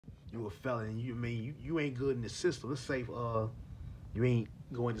You a felon. You mean you ain't good in the system. Let's say you ain't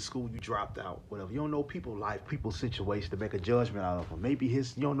going to school, you dropped out, whatever. You don't know people life, people's situation to make a judgment out of them. Maybe you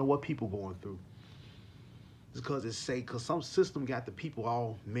don't know what people going through. It's because because some system got the people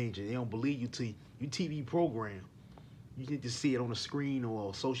all mentioned. They don't believe you till you TV program. You need to see it on the screen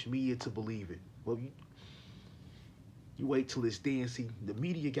or social media to believe it. Well, you wait till it's then. See, the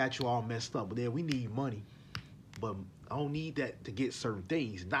media got you all messed up. But then we need money. But I don't need that to get certain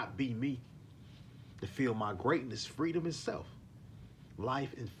things. Not be me. To feel my greatness, freedom itself.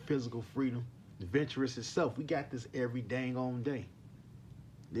 Life and physical freedom. Adventurous itself. We got this every dang on day.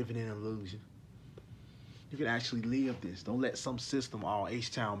 Living in illusion. You can actually live this. Don't let some system, all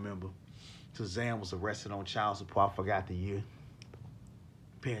H-Town member, Shazam was arrested on child support. I forgot the year.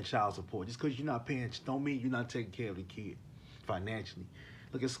 Paying child support. Just because you're not paying don't mean you're not taking care of the kid financially.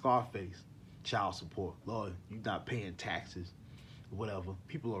 Look at Scarface. Child support. Lord, you're not paying taxes. Whatever.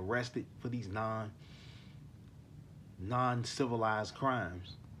 People are arrested for these non-civilized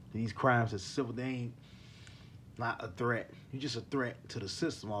crimes. These crimes are civil. They ain't not a threat. You're just a threat to the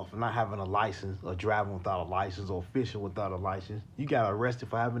system off for not having a license or driving without a license or fishing without a license. You got arrested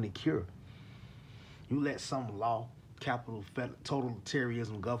for having a cure. You let some law, capital,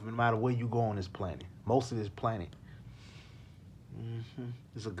 totalitarianism government, no matter where you go on this planet, most of this planet,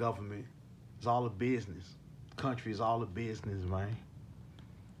 it's a government. It's all a business. Country is all a business, man.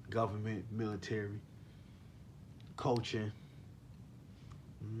 Government, military, coaching,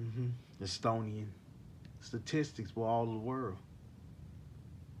 Estonian, statistics for all the world.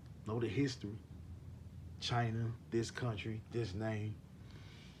 Know the history. China, this country, this name.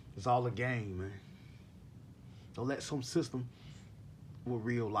 It's all a game, man. Don't let some system what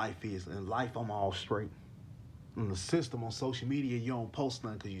real life is. In life, I'm all straight. In the system on social media, you don't post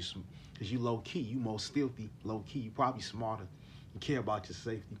nothing because you low-key. You most stealthy, low-key. You probably smarter. You care about your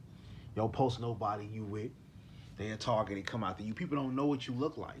safety. You don't post nobody you with. They a target, they come after you. People don't know what you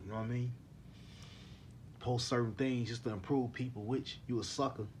look like, you know what I mean? Post certain things just to improve people, which you a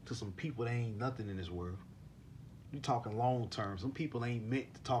sucker to some people that ain't nothing in this world. You talking long term. Some people ain't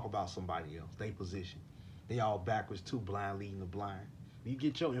meant to talk about somebody else, they position. They all backwards too, blind leading the blind. Where you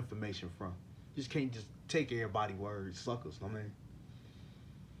get your information from. You just can't just take everybody's words, suckers, I mean.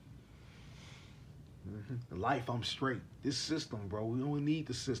 In life, I'm straight. This system, bro, we don't need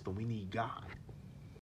the system. We need God.